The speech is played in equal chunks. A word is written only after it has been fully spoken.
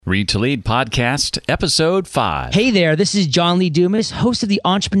Read to Lead Podcast, Episode 5. Hey there, this is John Lee Dumas, host of the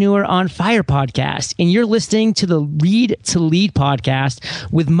Entrepreneur on Fire podcast, and you're listening to the Read to Lead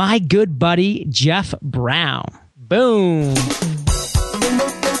podcast with my good buddy, Jeff Brown. Boom.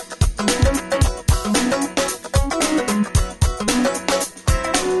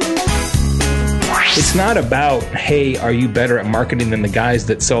 It's not about, hey, are you better at marketing than the guys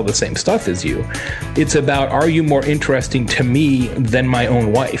that sell the same stuff as you? It's about, are you more interesting to me than my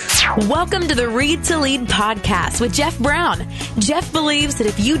own wife? Welcome to the Read to Lead podcast with Jeff Brown. Jeff believes that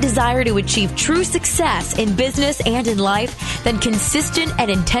if you desire to achieve true success in business and in life, then consistent and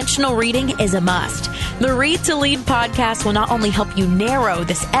intentional reading is a must. The Read to Lead podcast will not only help you narrow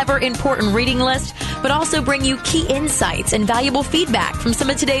this ever-important reading list, but also bring you key insights and valuable feedback from some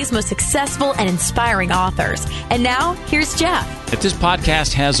of today's most successful and inspiring authors. And now, here's Jeff. If this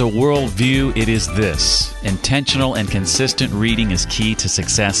podcast has a worldview, it is this. Intentional and consistent reading is key to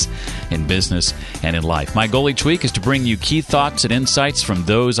success in business and in life. My goal each week is to bring you key thoughts and insights from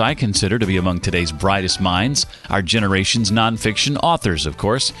those I consider to be among today's brightest minds, our generation's nonfiction authors, of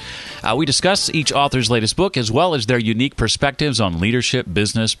course. We discuss each author's latest book as well as their unique perspectives on leadership,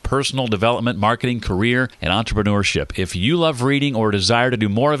 business, personal development, marketing, career, and entrepreneurship. If you love reading or desire to do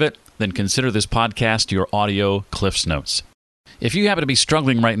more of it, then consider this podcast your audio Cliff's Notes. If you happen to be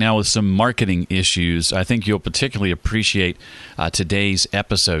struggling right now with some marketing issues, I think you'll particularly appreciate today's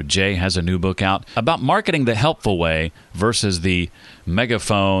episode. Jay has a new book out about marketing the helpful way versus the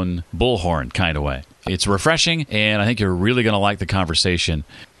megaphone, bullhorn kind of way. It's refreshing, and I think you're really going to like the conversation.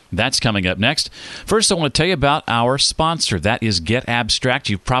 That's coming up next. First, I want to tell you about our sponsor. That is Get Abstract.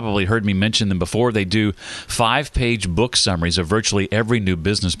 You've probably heard me mention them before. They do 5-page book summaries of virtually every new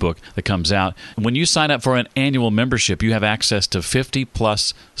business book that comes out. When you sign up for an annual membership, you have access to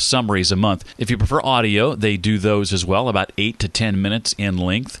 50-plus summaries a month. If you prefer audio, they do those as well, about 8 to 10 minutes in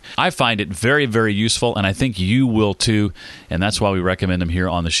length. I find it very, very useful, and I think you will too, and that's why we recommend them here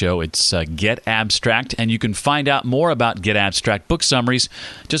on the show. It's Get Abstract, and you can find out more about Get Abstract book summaries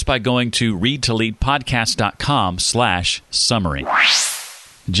just by going to readtoleadpodcast.com/summary.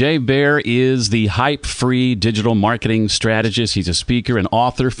 Jay Baer is the hype-free digital marketing strategist. He's a speaker and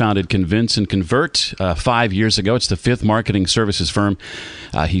author, founded Convince and Convert 5 years ago. It's the 5th marketing services firm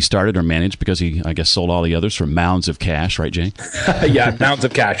he started or managed because he, I guess, sold all the others for mounds of cash. Right, Jay? Yeah, mounds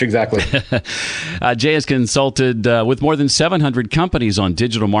of cash, exactly. Jay has consulted with more than 700 companies on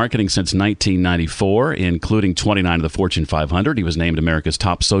digital marketing since 1994, including 29 of the Fortune 500. He was named America's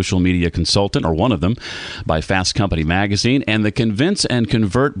top social media consultant, or one of them, by Fast Company magazine. And the Convince and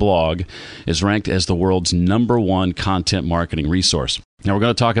Convert blog is ranked as the world's #1 content marketing resource. Now, we're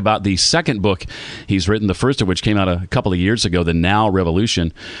going to talk about the second book he's written, the first of which came out a couple of years ago, The Now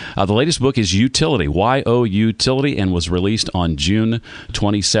Revolution. The latest book is Youtility, Y-O-Utility, and was released on June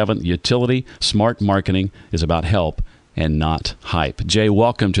 27th. Youtility, smart marketing is about help and not hype. Jay,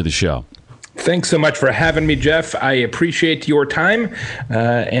 welcome to the show. Thanks so much for having me, Jeff. I appreciate your time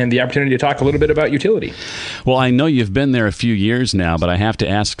and the opportunity to talk a little bit about Youtility. Well, I know you've been there a few years now, but I have to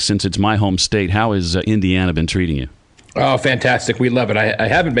ask, since it's my home state, how has Indiana been treating you? Oh, fantastic. We love it. I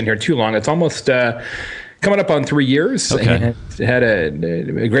haven't been here too long. It's almost coming up on 3 years. Okay. And had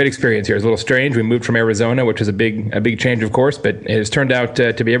a great experience here. It's a little strange. We moved from Arizona, which is a big change, of course, but it has turned out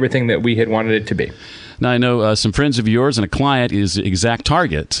to be everything that we had wanted it to be. Now, I know some friends of yours and a client is Exact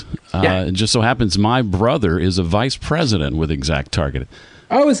Target. Yeah. It just so happens my brother is a vice president with Exact Target.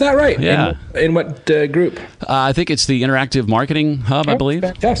 Oh, is that right? Yeah. In what group? I think it's the Interactive Marketing Hub, I believe.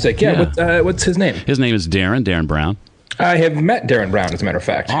 Fantastic. Yeah. What's his name? His name is Darren Brown. I have met Darren Brown, as a matter of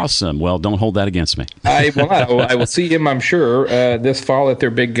fact. Awesome. Well, don't hold that against me. I will see him, I'm sure, this fall at their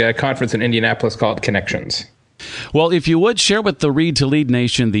big conference in Indianapolis called Connections. Well, if you would, share with the Read to Lead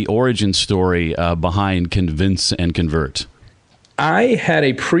Nation the origin story behind Convince and Convert. I had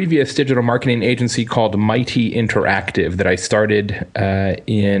a previous digital marketing agency called Mighty Interactive that I started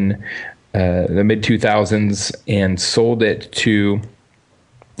in the mid-2000s and sold it to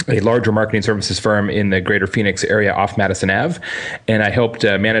a larger marketing services firm in the greater Phoenix area off Madison Ave. And I helped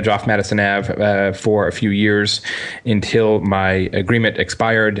manage off Madison Ave for a few years until my agreement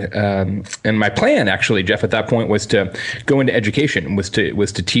expired. And my plan, actually, Jeff, at that point was to go into education, was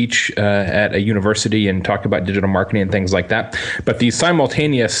to teach at a university and talk about digital marketing and things like that. But the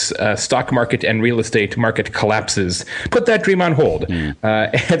simultaneous stock market and real estate market collapses put that dream on hold.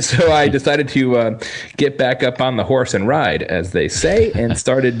 And so I decided to get back up on the horse and ride, as they say, and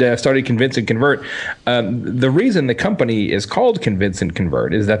started started Convince and Convert. The reason the company is called Convince and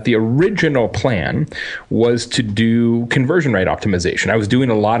Convert is that the original plan was to do conversion rate optimization. I was doing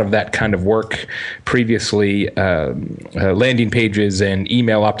a lot of that kind of work previously, landing pages and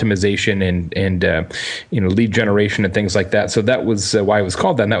email optimization and lead generation and things like that. So that was why it was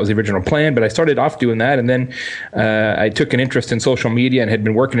called that, and that was the original plan. But I started off doing that, and then I took an interest in social media and had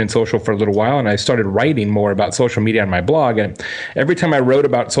been working in social for a little while, and I started writing more about social media on my blog. And every time I wrote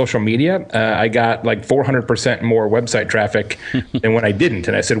about social media, I got like 400% more website traffic than when I didn't.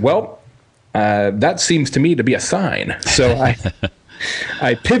 And I said, well, that seems to me to be a sign. So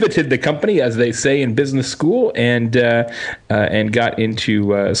I pivoted the company, as they say in business school, and got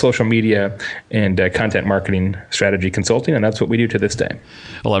into social media and content marketing strategy consulting, and that's what we do to this day.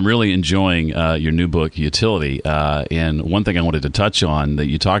 Well, I'm really enjoying your new book, Youtility, and one thing I wanted to touch on that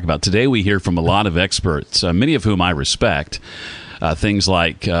you talk about today, we hear from a lot of experts, many of whom I respect. Things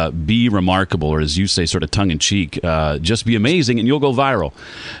like be remarkable, or as you say, sort of tongue-in-cheek, just be amazing and you'll go viral.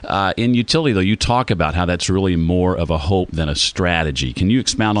 In Youtility, though, you talk about how that's really more of a hope than a strategy. Can you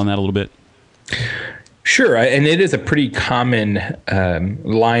expound on that a little bit? Sure, and it is a pretty common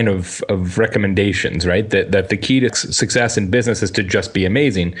line of recommendations, right? That the key to success in business is to just be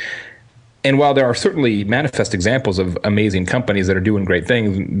amazing. And while there are certainly manifest examples of amazing companies that are doing great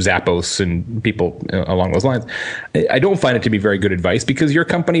things, Zappos and people along those lines, I don't find it to be very good advice, because your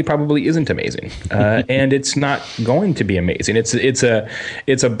company probably isn't amazing, and it's not going to be amazing. It's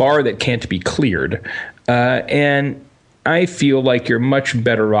a bar that can't be cleared, and I feel like you're much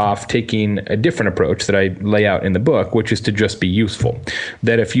better off taking a different approach that I lay out in the book, which is to just be useful.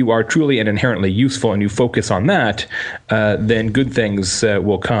 That if you are truly and inherently useful and you focus on that, then good things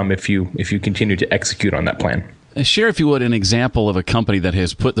will come if you continue to execute on that plan. Share, if you would, an example of a company that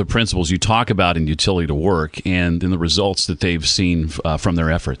has put the principles you talk about in Youtility to work, and in the results that they've seen from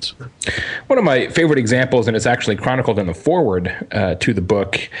their efforts. One of my favorite examples, and it's actually chronicled in the foreword to the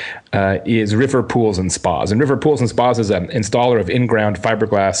book, is River Pools and Spas. And River Pools and Spas is an installer of in-ground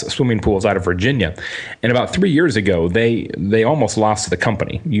fiberglass swimming pools out of Virginia. And about 3 years ago, they almost lost the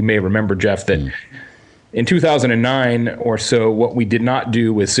company. You may remember, Jeff, that in 2009 or so, what we did not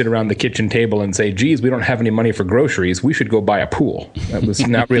do was sit around the kitchen table and say, geez, we don't have any money for groceries. We should go buy a pool. That was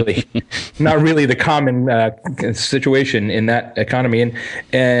not really the common situation in that economy.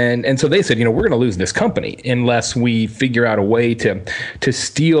 And so they said, we're going to lose this company unless we figure out a way to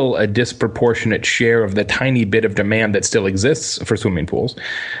steal a disproportionate share of the tiny bit of demand that still exists for swimming pools.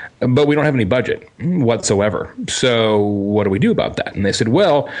 But we don't have any budget whatsoever. So what do we do about that? And they said,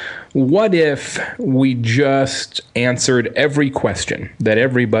 well, what if we just answered every question that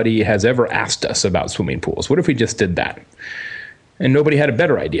everybody has ever asked us about swimming pools? What if we just did that? And nobody had a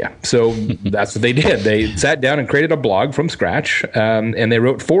better idea. So that's what they did. They sat down and created a blog from scratch, and they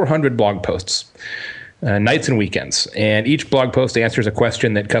wrote 400 blog posts. Nights and weekends. And each blog post answers a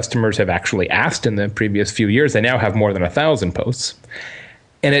question that customers have actually asked in the previous few years. They now have more than 1,000 posts.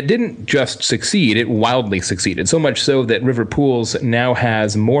 And it didn't just succeed, it wildly succeeded. So much so that River Pools now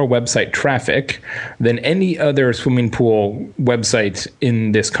has more website traffic than any other swimming pool website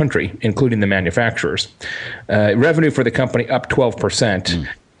in this country, including the manufacturers. Revenue for the company up 12%.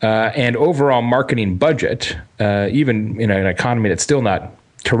 And overall marketing budget, even in an economy that's still not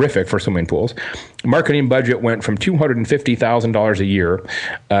terrific for swimming pools, marketing budget went from $250,000 a year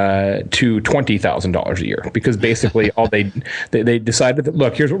to $20,000 a year, because basically all they decided that,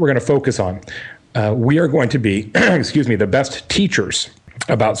 look, here's what we're going to focus on. We are going to be, the best teachers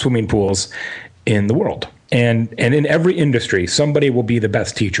about swimming pools in the world. And in every industry, somebody will be the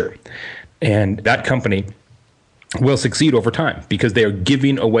best teacher. And that company will succeed over time because they are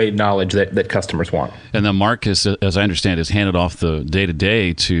giving away knowledge that customers want. And then Mark, as I understand, has handed off the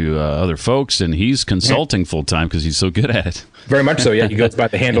day-to-day to other folks, and he's consulting full-time because he's so good at it. Very much so, yeah. He goes by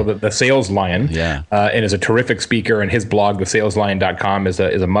the handle the Sales Lion, and is a terrific speaker, and his blog, thesaleslion.com, is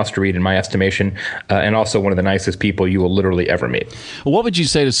a must-read in my estimation, and also one of the nicest people you will literally ever meet. Well, what would you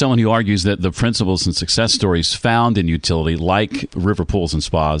say to someone who argues that the principles and success stories found in Youtility, like River Pools and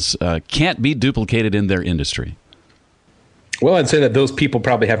Spas, can't be duplicated in their industry? Well, I'd say that those people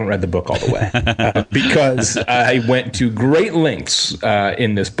probably haven't read the book all the way, because I went to great lengths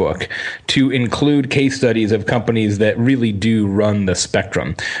in this book to include case studies of companies that really do run the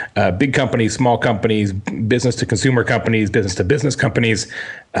spectrum. Big companies, small companies, business to consumer companies, business to business companies.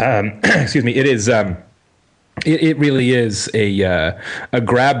 It is. It really is a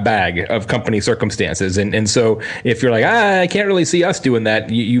grab bag of company circumstances, and so if you're like, I can't really see us doing that,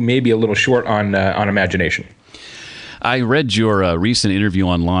 you may be a little short on imagination. I read your recent interview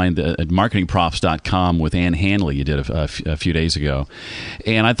online at marketingprofs.com with Ann Hanley you did a few days ago.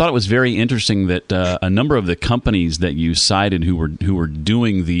 And I thought it was very interesting that a number of the companies that you cited who were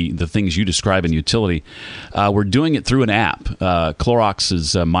doing the things you describe in Youtility were doing it through an app.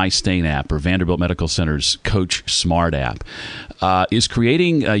 Clorox's My Stain app or Vanderbilt Medical Center's Coach Smart app. Is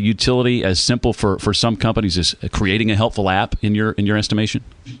creating a Youtility as simple for some companies as creating a helpful app in your estimation?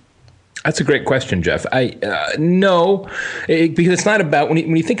 That's a great question, Jeff. No, because it's not about when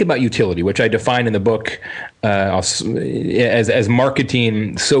you think about Youtility, which I define in the book as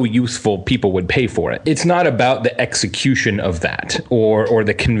marketing so useful people would pay for it. It's not about the execution of that or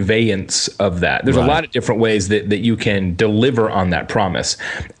the conveyance of that. There's a lot of different ways that you can deliver on that promise.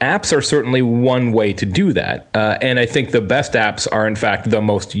 Apps are certainly one way to do that, and I think the best apps are in fact the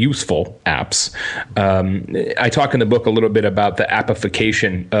most useful apps. I talk in the book a little bit about the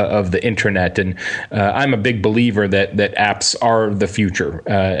appification of the internet, and I'm a big believer that apps are the future.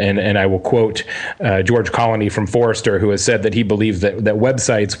 And I will quote George Colony from Forrester, who has said that he believes that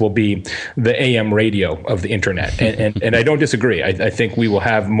websites will be the AM radio of the internet. And I don't disagree. I think we will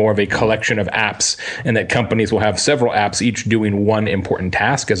have more of a collection of apps, and that companies will have several apps, each doing one important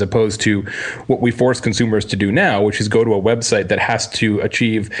task, as opposed to what we force consumers to do now, which is go to a website that has to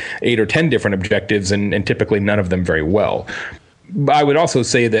achieve 8 or 10 different objectives, and typically none of them very well. I would also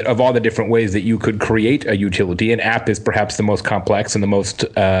say that of all the different ways that you could create a utility, an app is perhaps the most complex and the most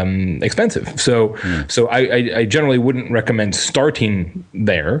expensive. So I generally wouldn't recommend starting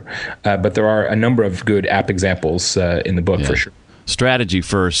there, but there are a number of good app examples in the book for sure. Strategy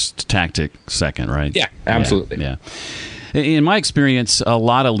first, tactic second, right? Yeah, absolutely. Yeah. In my experience, a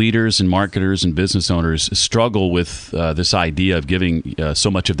lot of leaders and marketers and business owners struggle with this idea of giving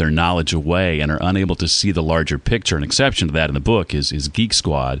so much of their knowledge away and are unable to see the larger picture. An exception to that in the book is Geek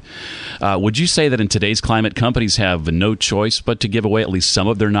Squad. Would you say that in today's climate, companies have no choice but to give away at least some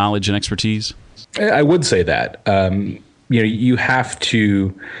of their knowledge and expertise? I would say that. You have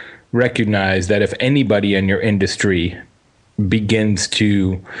to recognize that if anybody in your industry begins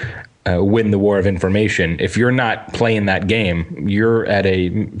to win the war of information, if you're not playing that game, you're at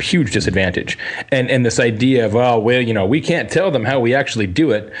a huge disadvantage. And this idea of, we can't tell them how we actually do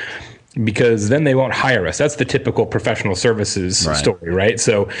it because then they won't hire us. That's the typical professional services story, right?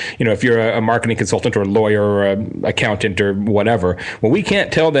 So, if you're a marketing consultant or a lawyer or an accountant or whatever, well, we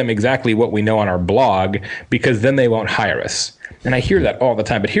can't tell them exactly what we know on our blog because then they won't hire us. And I hear that all the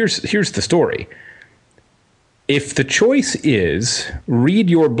time. But here's the story. If the choice is read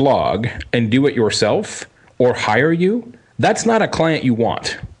your blog and do it yourself or hire you, that's not a client you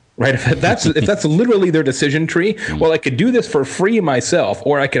want, right? If that's literally their decision tree, well, I could do this for free myself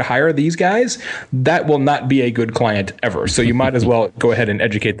or I could hire these guys, that will not be a good client ever. So you might as well go ahead and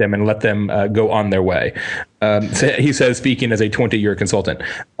educate them and let them go on their way. He says, speaking as a 20-year consultant.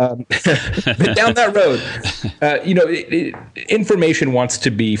 But down that road, information wants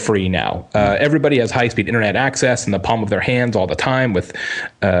to be free now. Everybody has high-speed internet access in the palm of their hands all the time with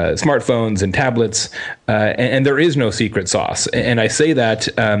smartphones and tablets, and there is no secret sauce. And I say that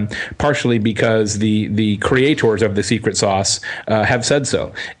partially because the creators of the secret sauce have said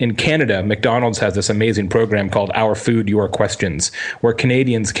so. In Canada, McDonald's has this amazing program called Our Food, Your Questions, where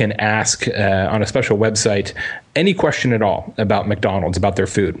Canadians can ask on a special website any question at all about McDonald's, about their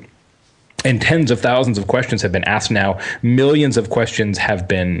food. And tens of thousands of questions have been asked now. Millions of questions have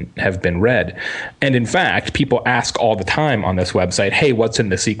been read. And in fact, people ask all the time on this website, hey, what's in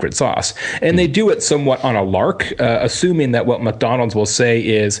the secret sauce? And they do it somewhat on a lark, assuming that what McDonald's will say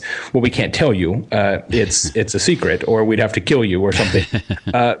is, well, we can't tell you. It's a secret, or we'd have to kill you or something.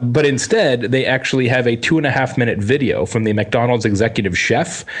 But instead, they actually have a 2.5-minute video from the McDonald's executive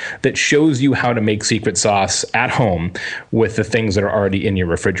chef that shows you how to make secret sauce at home with the things that are already in your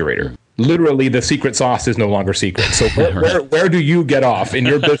refrigerator. Literally, the secret sauce is no longer secret. So where do you get off in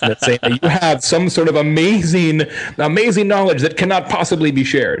your business saying that you have some sort of amazing knowledge that cannot possibly be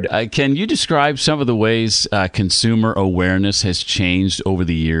shared? Can you describe some of the ways consumer awareness has changed over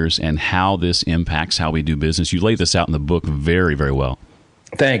the years and how this impacts how we do business? You lay this out in the book very, very well.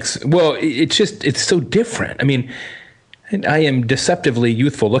 Thanks. Well, it's so different. I mean, I am deceptively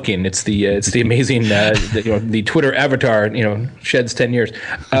youthful looking. It's the amazing the Twitter avatar sheds 10 years.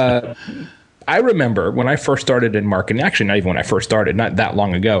 I remember when I first started in marketing. Actually, not even when I first started, not that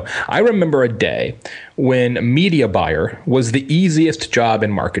long ago. I remember a day when media buyer was the easiest job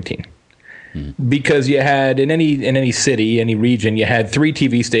in marketing. Because you had in any city, any region, you had 3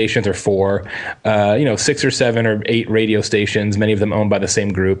 TV stations or 4, 6 or 7 or 8 radio stations, many of them owned by the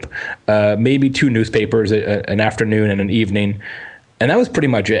same group, maybe 2 newspapers, an afternoon and an evening, and that was pretty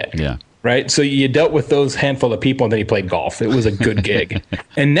much it. Yeah. right? So you dealt with those handful of people, and then you played golf. It was a good gig.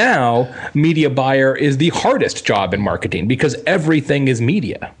 And now media buyer is the hardest job in marketing because everything is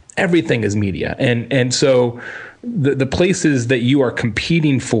media. Everything is media. And so the places that you are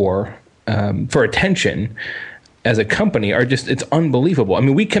competing for attention as a company are just, it's unbelievable. I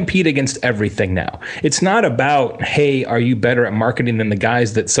mean, we compete against everything now. It's not about, hey, are you better at marketing than the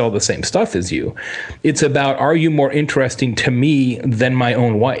guys that sell the same stuff as you? It's about, are you more interesting to me than my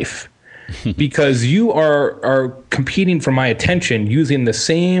own wife? Because you are competing for my attention using the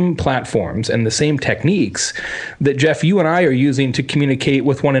same platforms and the same techniques that, Jeff, you and I are using to communicate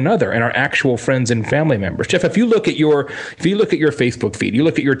with one another and our actual friends and family members. Jeff, if you look at your Facebook feed, you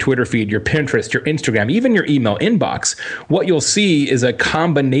look at your Twitter feed, your Pinterest, your Instagram, even your email inbox, what you'll see is a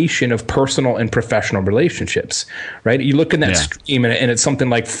combination of personal and professional relationships, right? You look in that stream and it's something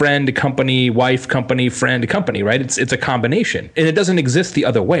like friend, company, wife, company, friend, company, right? It's a combination, and it doesn't exist the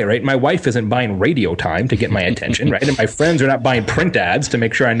other way, right? My wife isn't buying radio time to get my attention, right? And my friends are not buying print ads to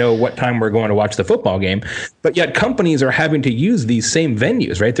make sure I know what time we're going to watch the football game. But yet companies are having to use these same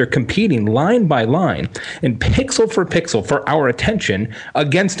venues, right? They're competing line by line and pixel for pixel for our attention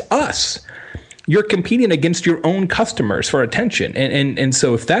against us. You're competing against your own customers for attention. And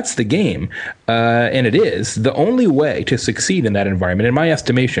so if that's the game, and it is, the only way to succeed in that environment, in my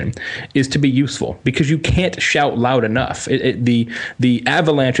estimation, is to be useful, because you can't shout loud enough. The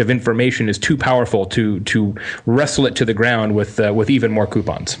avalanche of information is too powerful to wrestle it to the ground with even more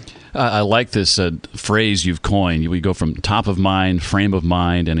coupons. I like this phrase you've coined. We go from top of mind, frame of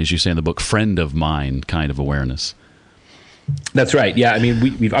mind, and as you say in the book, friend of mind kind of awareness. That's right. Yeah. I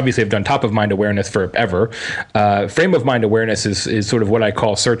mean, we've obviously have done top of mind awareness forever. Frame of mind awareness is sort of what I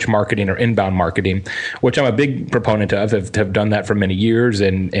call search marketing or inbound marketing, which I'm a big proponent of. Have done that for many years,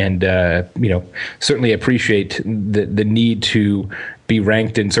 and certainly appreciate the need to be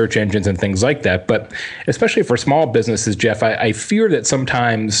ranked in search engines and things like that. But especially for small businesses, Jeff, I fear that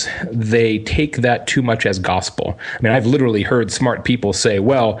sometimes they take that too much as gospel. I mean, I've literally heard smart people say,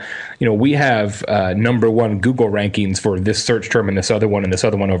 well, we have number one Google rankings for this search term and this other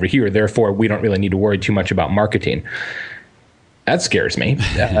one over here. Therefore, we don't really need to worry too much about marketing. That scares me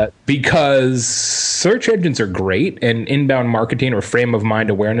because search engines are great, and inbound marketing, or frame of mind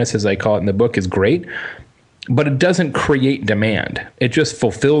awareness, as I call it in the book, is great. But it doesn't create demand. It just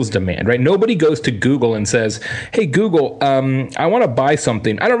fulfills demand, right? Nobody goes to Google and says, hey, Google, I want to buy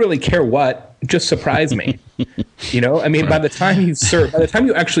something. I don't really care what, just surprise me. I mean, by the time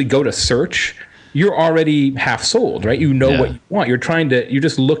you actually go to search, you're already half sold, right? You know what you want. You're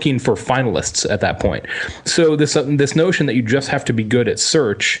just looking for finalists at that point. So this notion that you just have to be good at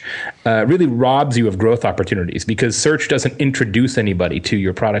search really robs you of growth opportunities, because search doesn't introduce anybody to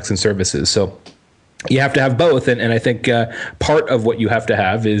your products and services. So you have to have both, and I think part of what you have to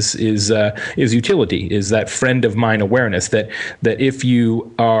have is utility, is that friend of mind awareness, that if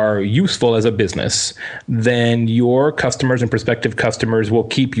you are useful as a business, then your customers and prospective customers will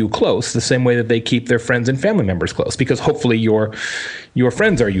keep you close the same way that they keep their friends and family members close, because hopefully your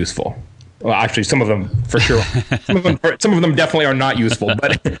friends are useful. Well, actually, some of them for sure. Some of them definitely are not useful,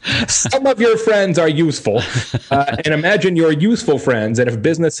 but some of your friends are useful. And imagine your useful friends, and if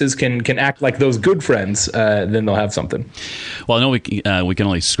businesses can act like those good friends, then they'll have something. Well, I know we can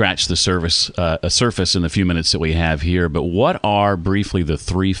only scratch the surface in the few minutes that we have here, but what are briefly the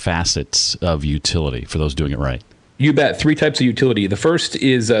three facets of utility for those doing it right? You bet. Three types of utility. The first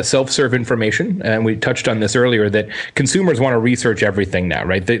is self-serve information, and we touched on this earlier, that consumers want to research everything now,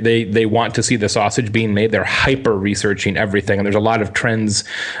 right? They want to see the sausage being made. They're hyper researching everything, and there's a lot of trends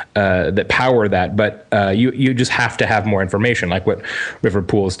that power that. But you just have to have more information, like what River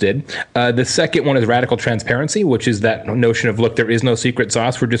Pools did. The second one is radical transparency, which is that notion of, look, there is no secret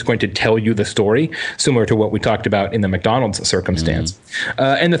sauce. We're just going to tell you the story, similar to what we talked about in the McDonald's circumstance.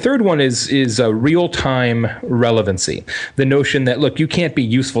 And the third one is real-time relevance. The notion that, look, you can't be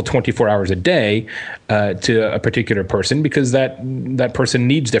useful 24 hours a day to a particular person, because that person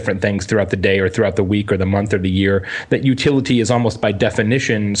needs different things throughout the day or throughout the week or the month or the year. That utility is almost by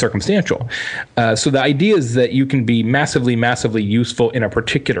definition circumstantial. So the idea is that you can be massively, massively useful in a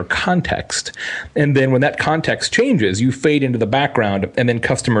particular context. And then when that context changes, you fade into the background, and then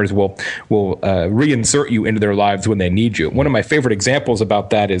customers will reinsert you into their lives when they need you. One of my favorite examples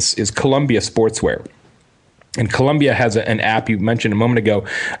about that is Columbia Sportswear. And Columbia has an app you mentioned a moment ago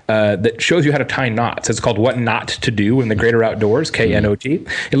that shows you how to tie knots. It's called What Not to Do in the Greater Outdoors, KNOT.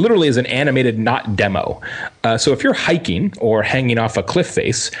 It literally is an animated knot demo. So if you're hiking or hanging off a cliff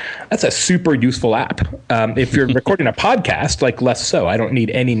face, that's a super useful app. If you're recording a podcast, less so. I don't need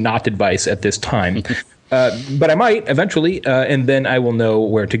any knot advice at this time. but I might eventually, and then I will know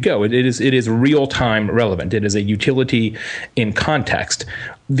where to go. It is real-time relevant. It is a utility in context.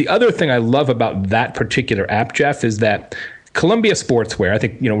 The other thing I love about that particular app, Jeff, is that Columbia Sportswear, I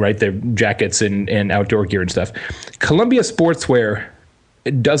think, right, their jackets and outdoor gear and stuff. Columbia Sportswear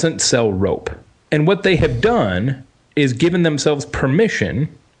doesn't sell rope. And what they have done is given themselves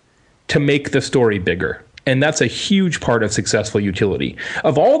permission to make the story bigger. And that's a huge part of successful utility.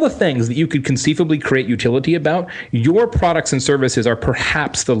 Of all the things that you could conceivably create utility about, your products and services are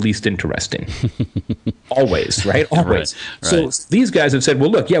perhaps the least interesting. Always, right? Always. Right. So these guys have said,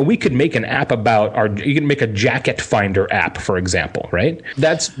 well, look, yeah, we could make an app about you can make a jacket finder app, for example, right?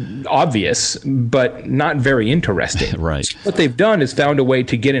 That's obvious, but not very interesting. Right. What they've done is found a way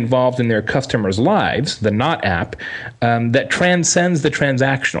to get involved in their customers' lives, the Not app, that transcends the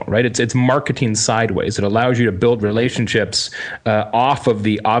transactional, right? It's marketing sideways. It allows you to build relationships off of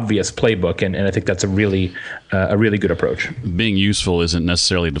the obvious playbook, and I think that's a really good approach. Being useful isn't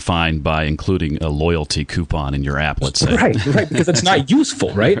necessarily defined by including a loyalty coupon in your app, let's say. Right, because it's not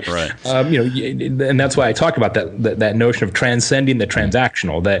useful, right? Right. And that's why I talk about that notion of transcending the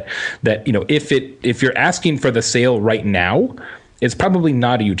transactional. That if you're asking for the sale right now, it's probably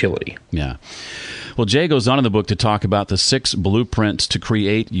not a utility. Yeah. Well, Jay goes on in the book to talk about the 6 blueprints to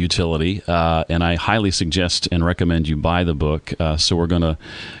create utility, and I highly suggest and recommend you buy the book. So we're gonna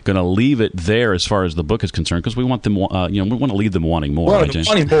leave it there as far as the book is concerned, because we want them, we want to leave them wanting more.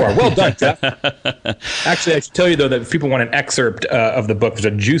 Wanting more. Well done, Jeff. Actually, I should tell you though that if people want an excerpt of the book, there's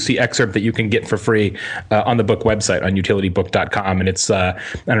a juicy excerpt that you can get for free on the book website on utilitybook.com, and it's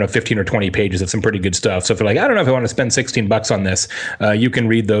 15 or 20 pages of some pretty good stuff. So if you're like, I don't know if I want to spend $16 on this, you can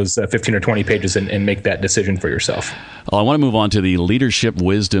read those 15 or 20 pages and make that decision for yourself. Well, I want to move on to the leadership,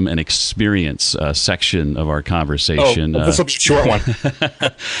 wisdom, and experience section of our conversation. This will be a short one.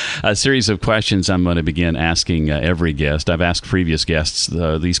 A series of questions I'm going to begin asking every guest. I've asked previous guests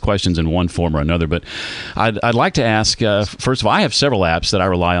these questions in one form or another, but I'd like to ask, first of all, I have several apps that I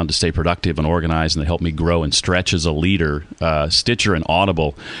rely on to stay productive and organized and that help me grow and stretch as a leader. Stitcher and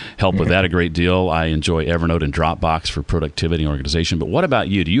Audible help with that a great deal. I enjoy Evernote and Dropbox for productivity and organization. But what about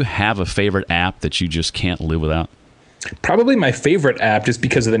you? Do you have a favorite app that you just can't live without? Probably my favorite app, just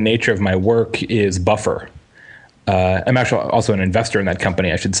because of the nature of my work, is Buffer. I'm actually also an investor in that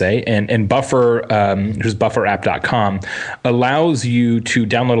company, I should say. And Buffer, which is bufferapp.com, allows you to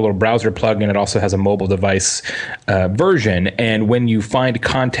download a little browser plugin. It also has a mobile device version. And when you find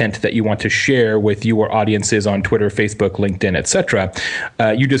content that you want to share with your audiences on Twitter, Facebook, LinkedIn, etc.,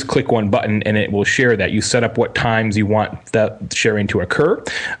 you just click one button and it will share that. You set up what times you want that sharing to occur,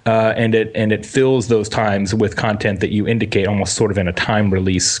 and it fills those times with content that you indicate, almost sort of in a time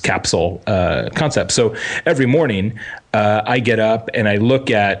release capsule concept. So every morning, I get up and I look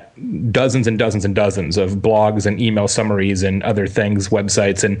at dozens and dozens and dozens of blogs and email summaries and other things,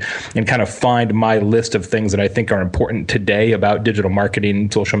 websites, and kind of find my list of things that I think are important today about digital marketing,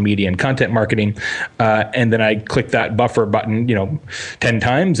 social media, and content marketing. And then I click that Buffer button, 10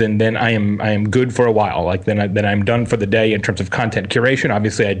 times, and then I am good for a while. Like then I'm done for the day in terms of content curation.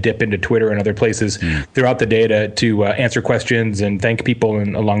 Obviously, I dip into Twitter and other places throughout the day to answer questions and thank people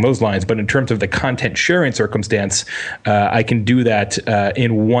and along those lines. But in terms of the content sharing circumstance, I can do that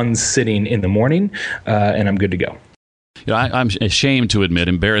in one sitting in the morning, and I'm good to go. I'm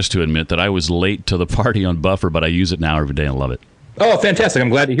embarrassed to admit that I was late to the party on Buffer, but I use it now every day and love it. Oh, fantastic. I'm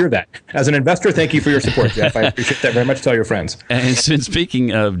glad to hear that. As an investor, thank you for your support, Jeff. I appreciate that very much. Tell your friends. And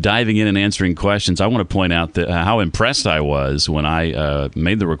speaking of diving in and answering questions, I want to point out that how impressed I was when I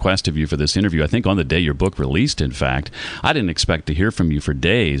made the request of you for this interview. I think on the day your book released, in fact. I didn't expect to hear from you for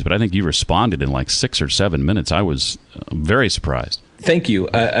days, but I think you responded in like 6 or 7 minutes. I was very surprised. Thank you.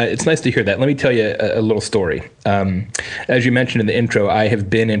 It's nice to hear that. Let me tell you a little story. As you mentioned in the intro, I have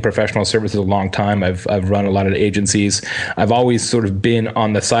been in professional services a long time. I've run a lot of agencies. I've always sort of been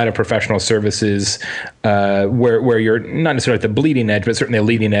on the side of professional services where you're not necessarily at the bleeding edge, but certainly a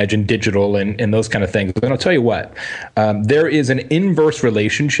leading edge in digital and those kind of things. And I'll tell you what, there is an inverse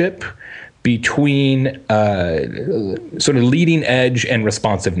relationship between sort of leading edge and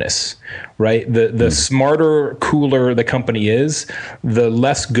responsiveness, right? The smarter, cooler the company is, the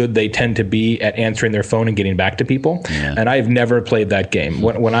less good they tend to be at answering their phone and getting back to people. Yeah. And I've never played that game.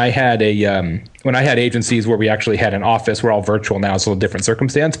 When I had agencies where we actually had an office, we're all virtual now, it's a little different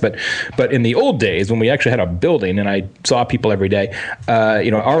circumstance. But in the old days, when we actually had a building and I saw people every day,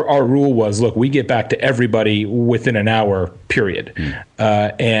 our rule was, look, we get back to everybody within an hour, period.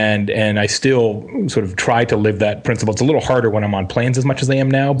 And I still sort of try to live that principle. It's a little harder when I'm on planes as much as I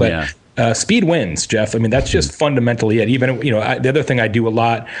am now, but Speed wins, Jeff. I mean, that's just fundamentally it. Even, the other thing I do a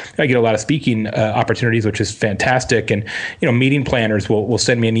lot, I get a lot of speaking opportunities, which is fantastic. And, meeting planners will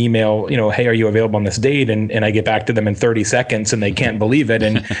send me an email, hey, are you available on this date? And I get back to them in 30 seconds and they can't believe it.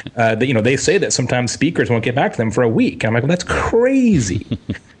 And, they say that sometimes speakers won't get back to them for a week. And I'm like, well, that's crazy.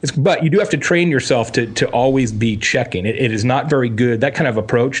 But you do have to train yourself to always be checking. It is not very good. That kind of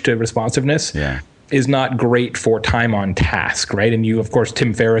approach to responsiveness is not great for time on task, right? And you, of course,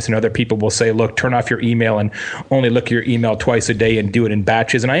 Tim Ferriss and other people will say, look, turn off your email and only look at your email twice a day and do it in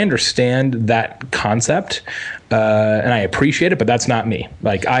batches. And I understand that concept. And I appreciate it, but that's not me.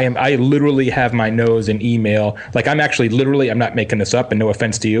 Like I literally have my nose in email. Like I'm not making this up, and no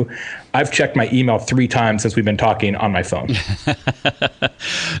offense to you. I've checked my email 3 times since we've been talking on my phone.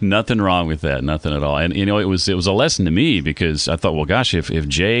 Nothing wrong with that. Nothing at all. And, it was a lesson to me because I thought, well, gosh, if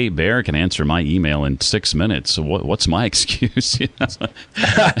Jay Baer can answer my email in 6 minutes, what's my excuse?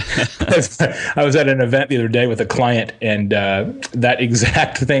 I was at an event the other day with a client, and that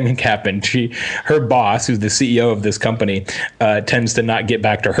exact thing happened. Her boss, who's the CEO of this company, tends to not get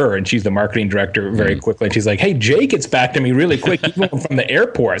back to her, and she's the marketing director very quickly. And she's like, hey, Jay gets back to me really quick, even from the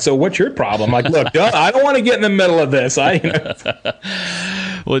airport. So what's your problem? I'm like, look, I don't want to get in the middle of this.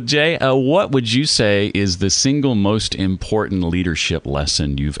 Well, Jay, what would you say is the single most important leadership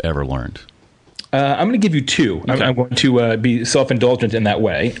lesson you've ever learned? I'm going to give you 2. Okay. I'm going to be self-indulgent in that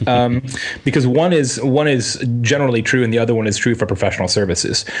way, because one is generally true, and the other one is true for professional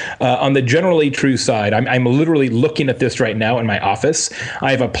services. On the generally true side, I'm literally looking at this right now in my office.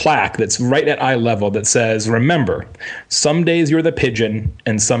 I have a plaque that's right at eye level that says, "Remember, some days you're the pigeon,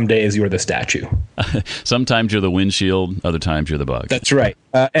 and some days you're the statue." Sometimes you're the windshield, other times you're the bug. That's right.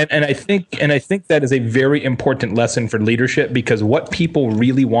 And I think that is a very important lesson for leadership, because what people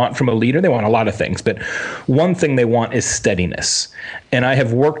really want from a leader, they want a lot of things, but one thing they want is steadiness. And I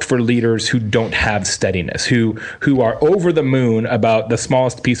have worked for leaders who don't have steadiness, who are over the moon about the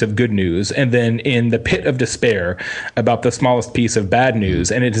smallest piece of good news, and then in the pit of despair about the smallest piece of bad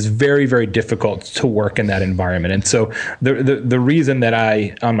news. And it is very, very difficult to work in that environment. And so the reason that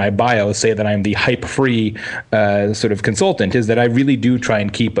I, on my bio, say that I'm the hype-free sort of consultant is that I really do try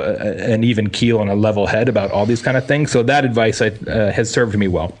and keep an even keel and a level head about all these kind of things. So that advice has served me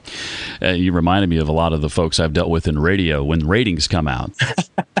well. You reminded me of a lot of the folks I've dealt with in radio when ratings come out.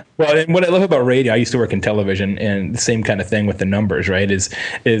 Well, and what I love about radio, I used to work in television, and the same kind of thing with the numbers, right? Is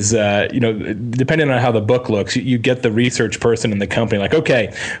depending on how the book looks, you get the research person in the company like,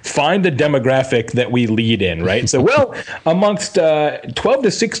 okay, find the demographic that we lead in, right? So, well, amongst 12 to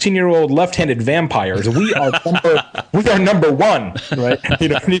 16-year-old left-handed vampires, we are number 1, right?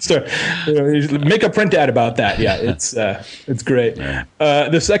 It needs to make a print ad about that. Yeah, it's great. Yeah.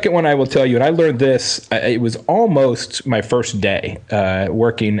 The second one I will tell you, and I learned this, it was almost my first day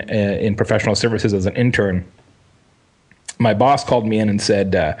working in professional services as an intern. My boss called me in and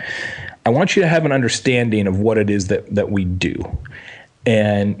said, I want you to have an understanding of what it is that we do.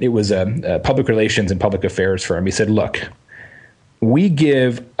 And it was a public relations and public affairs firm. He said, look, we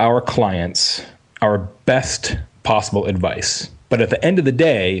give our clients our best possible advice. But at the end of the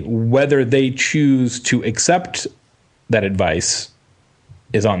day, whether they choose to accept that advice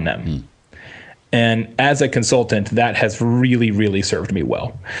is on them. And as a consultant, that has really, really served me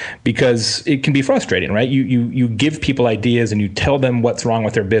well, because it can be frustrating, right? You give people ideas and you tell them what's wrong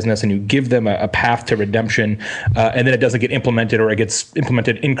with their business and you give them a path to redemption, and then it doesn't get implemented, or it gets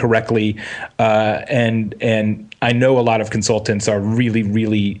implemented incorrectly. And I know a lot of consultants are really,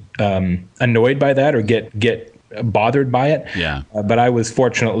 really annoyed by that, or get bothered by it. Yeah. But I was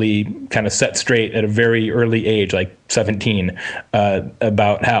fortunately kind of set straight at a very early age, like 17,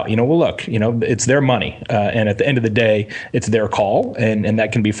 about how, well, look, it's their money. And at the end of the day, it's their call. And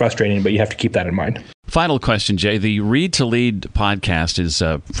that can be frustrating, but you have to keep that in mind. Final question, Jay. The Read to Lead podcast is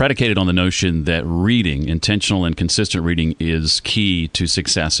predicated on the notion that reading, intentional and consistent reading, is key to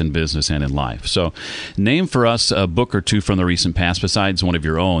success in business and in life. So name for us a book or two from the recent past, besides one of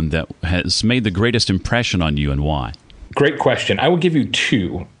your own, that has made the greatest impression on you, and why. Great question. I will give you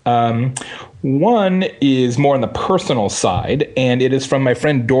 2. One is more on the personal side, and it is from my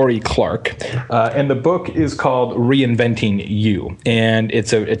friend Dory Clark. And the book is called Reinventing You. And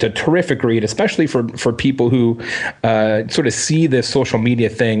it's a terrific read, especially for people who sort of see this social media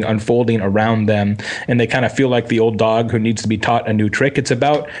thing unfolding around them, and they kind of feel like the old dog who needs to be taught a new trick. It's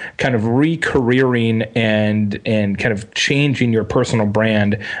about kind of re-careering and kind of changing your personal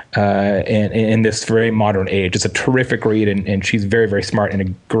brand in this very modern age. It's a terrific read, and she's very, very smart and a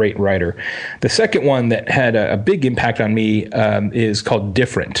great writer. The second one that had a big impact on me is called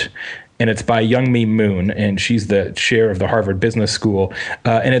Different. and it's by Youngmi Moon, and she's the chair of the Harvard Business School.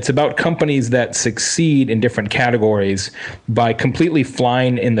 And it's about companies that succeed in different categories by completely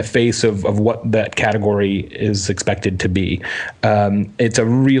flying in the face of what that category is expected to be. It's a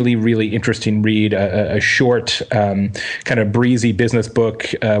really, really interesting read, a short, kind of breezy business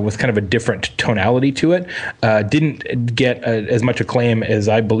book with kind of a different tonality to it. Didn't get as much acclaim as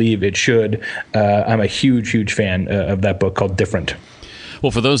I believe it should. I'm a huge fan of that book called Different. Well,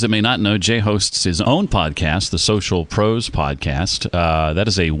 for those that may not know, Jay hosts his own podcast, the Social Pros Podcast. That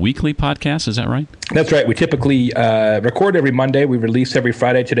is a weekly podcast, is that right? That's right. We typically record every Monday. We release every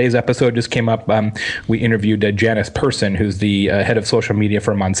Friday. Today's episode just came up. We interviewed Janice Person, who's the head of social media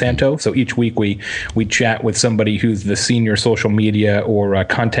for Monsanto. So each week we chat with somebody who's the senior social media or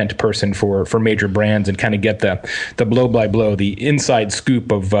content person for major brands and kind of get the blow by blow, the inside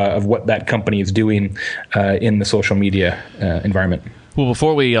scoop of what that company is doing in the social media environment. Well,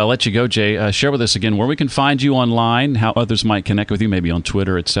 before we let you go, Jay, share with us again where we can find you online, how others might connect with you, maybe on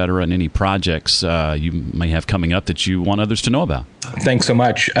Twitter, et cetera, and any projects you may have coming up that you want others to know about. Thanks so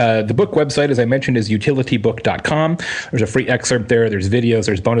much. The book website, as I mentioned, is utilitybook.com. There's a free excerpt there. There's videos.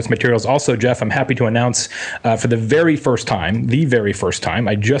 There's bonus materials. Also, Jeff, I'm happy to announce for the very first time,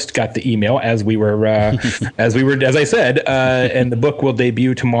 I just got the email as I said, and the book will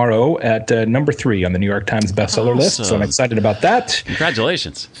debut tomorrow at number 3 on the New York Times bestseller list. So I'm excited about that.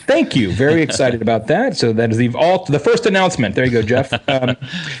 Congratulations. Thank you. Very excited about that. So that is the first announcement. There you go, Jeff.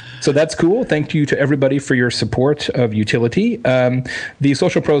 So that's cool. Thank you to everybody for your support of Youtility. The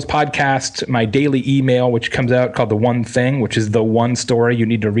Social Pros Podcast, my daily email, which comes out called The One Thing, which is the one story you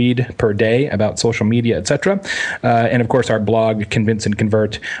need to read per day about social media, etc. And of course, our blog, Convince and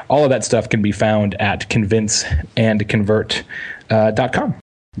Convert. All of that stuff can be found at convinceandconvert.com.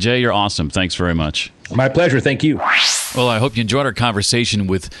 Jay, you're awesome. Thanks very much. My pleasure. Thank you. Well, I hope you enjoyed our conversation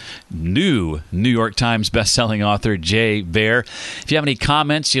with new New York Times bestselling author Jay Baer. If you have any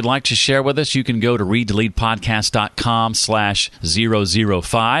comments you'd like to share with us, you can go to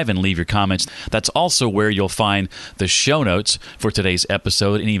readtoleadpodcast.com/005 and leave your comments. That's also where you'll find the show notes for today's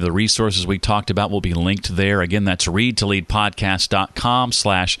episode. Any of the resources we talked about will be linked there. Again, that's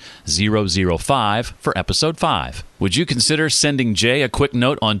readtoleadpodcast.com/005 for episode 5. Would you consider sending Jay a quick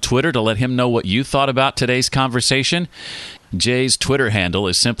note on Twitter to let him know what you thought about today's conversation? Jay's Twitter handle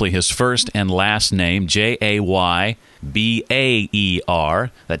is simply his first and last name, Jaybaer.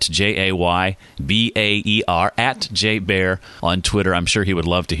 That's Jaybaer at Jay Baer on Twitter. I'm sure he would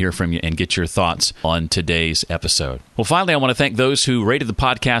love to hear from you and get your thoughts on today's episode. Well, finally, I want to thank those who rated the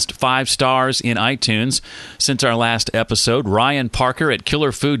podcast 5 stars in iTunes since our last episode. Ryan Parker at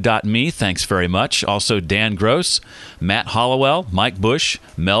killerfood.me, thanks very much. Also, Dan Gross, Matt Hollowell, Mike Bush,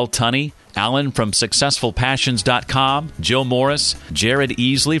 Mel Tunney, Alan from SuccessfulPassions.com, Joe Morris, Jared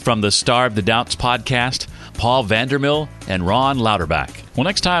Easley from the Star of the Doubts podcast, Paul Vandermill, and Ron Lauterbach. Well,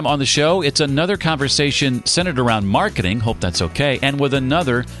 next time on the show, it's another conversation centered around marketing, hope that's okay, and with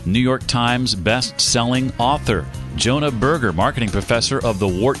another New York Times best-selling author. Jonah Berger, marketing professor of the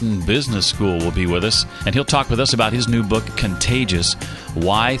Wharton Business School, will be with us, and he'll talk with us about his new book, Contagious,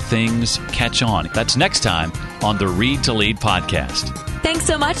 Why Things Catch On. That's next time on the Read to Lead podcast. Thanks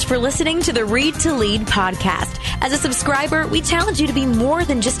so much for listening to the Read to Lead podcast. As a subscriber, we challenge you to be more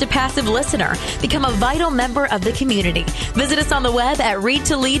than just a passive listener. Become a vital member of the community. Visit us on the web at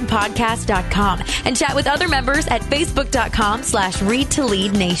readtoleadpodcast.com and chat with other members at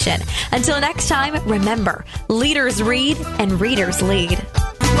facebook.com/readtoleadnation. Until next time, remember, leaders read and readers lead.